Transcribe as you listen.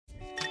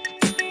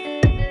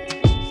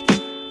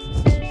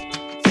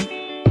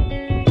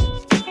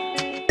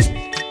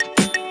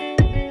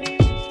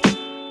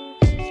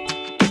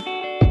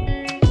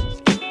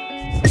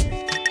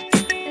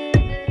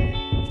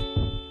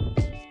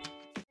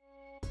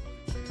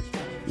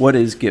What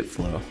is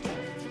GitFlow?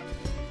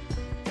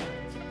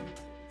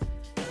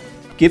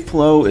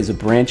 GitFlow is a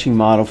branching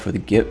model for the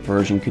Git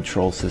version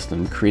control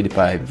system created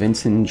by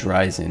Vincent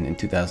Dreisen in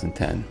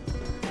 2010.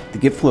 The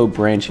GitFlow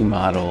branching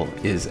model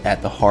is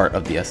at the heart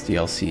of the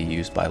SDLC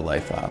used by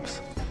LifeOps.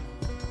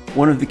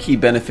 One of the key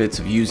benefits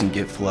of using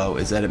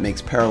GitFlow is that it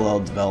makes parallel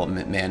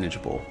development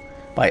manageable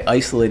by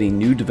isolating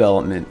new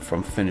development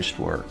from finished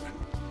work.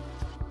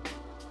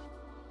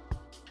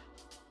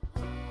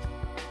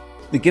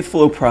 The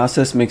GitFlow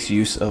process makes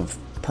use of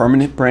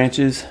permanent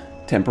branches,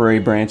 temporary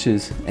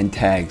branches, and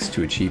tags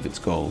to achieve its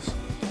goals.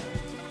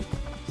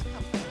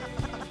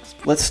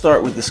 Let's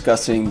start with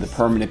discussing the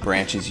permanent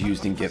branches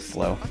used in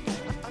GitFlow.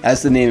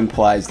 As the name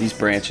implies, these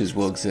branches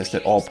will exist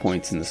at all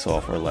points in the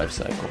software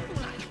lifecycle.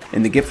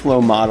 In the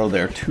GitFlow model,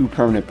 there are two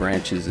permanent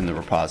branches in the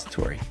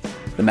repository,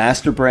 the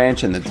master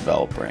branch and the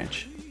develop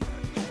branch.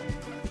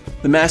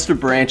 The master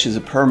branch is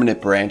a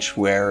permanent branch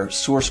where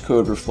source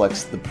code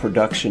reflects the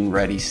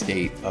production-ready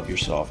state of your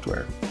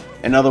software.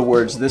 In other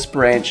words, this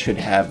branch should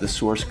have the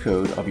source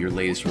code of your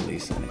latest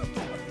release in it.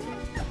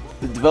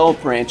 The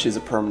develop branch is a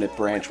permanent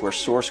branch where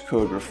source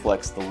code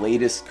reflects the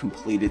latest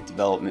completed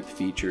development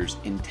features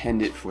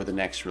intended for the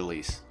next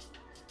release.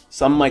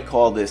 Some might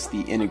call this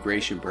the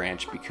integration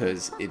branch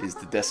because it is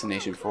the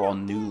destination for all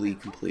newly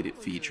completed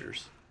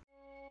features.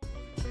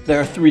 There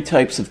are three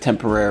types of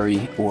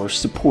temporary or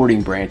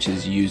supporting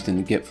branches used in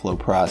the GitFlow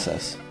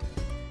process: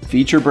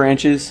 feature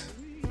branches,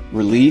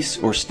 release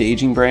or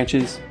staging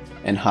branches,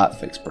 and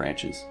hotfix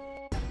branches.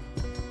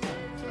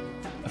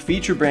 A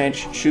feature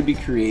branch should be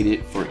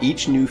created for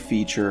each new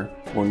feature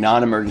or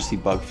non-emergency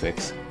bug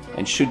fix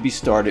and should be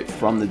started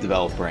from the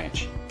develop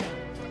branch.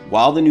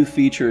 While the new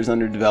feature is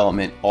under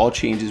development, all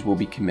changes will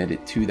be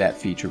committed to that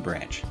feature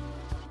branch.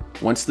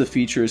 Once the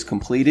feature is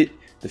completed,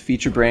 the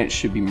feature branch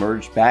should be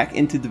merged back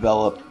into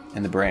develop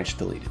and the branch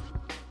deleted.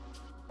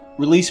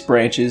 Release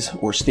branches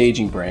or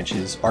staging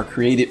branches are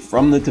created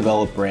from the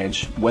develop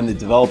branch when the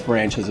develop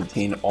branch has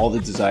obtained all the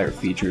desired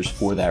features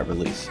for that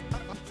release.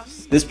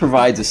 This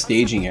provides a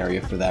staging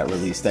area for that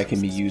release that can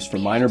be used for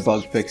minor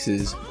bug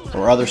fixes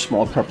or other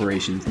small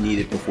preparations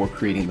needed before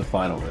creating the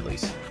final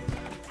release.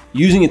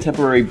 Using a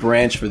temporary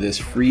branch for this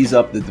frees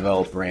up the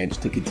develop branch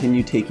to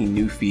continue taking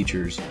new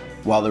features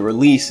while the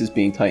release is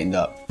being tightened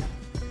up.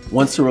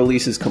 Once the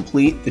release is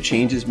complete, the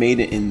changes made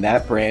in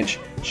that branch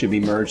should be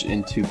merged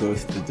into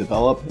both the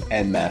develop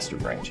and master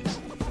branches.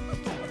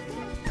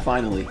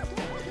 Finally,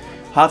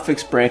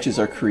 hotfix branches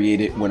are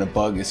created when a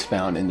bug is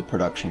found in the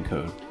production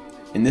code.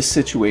 In this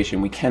situation,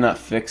 we cannot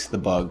fix the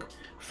bug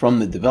from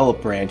the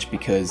develop branch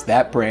because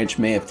that branch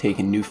may have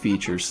taken new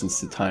features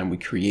since the time we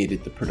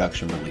created the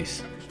production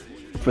release.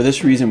 For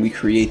this reason, we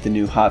create the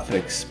new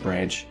hotfix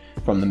branch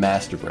from the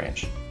master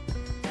branch.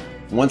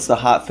 Once the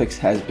hotfix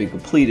has been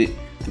completed,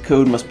 the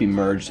code must be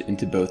merged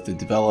into both the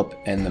develop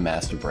and the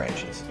master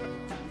branches.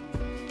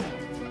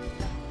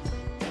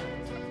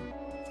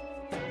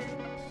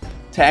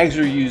 Tags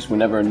are used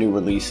whenever a new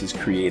release is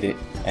created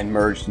and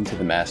merged into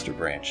the master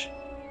branch.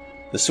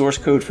 The source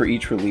code for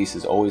each release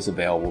is always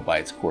available by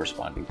its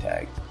corresponding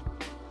tag.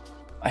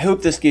 I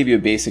hope this gave you a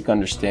basic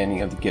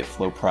understanding of the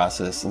GitFlow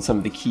process and some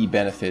of the key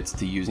benefits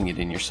to using it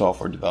in your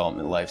software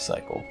development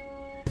lifecycle.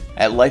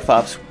 At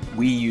LifeOps,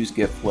 we use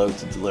GitFlow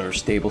to deliver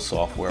stable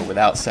software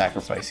without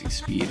sacrificing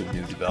speed of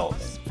new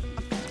development.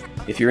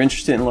 If you're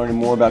interested in learning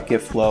more about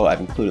GitFlow, I've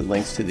included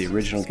links to the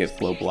original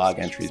GitFlow blog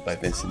entries by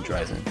Vincent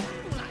Dreisen.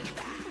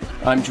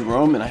 I'm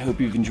Jerome, and I hope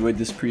you've enjoyed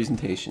this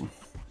presentation.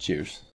 Cheers.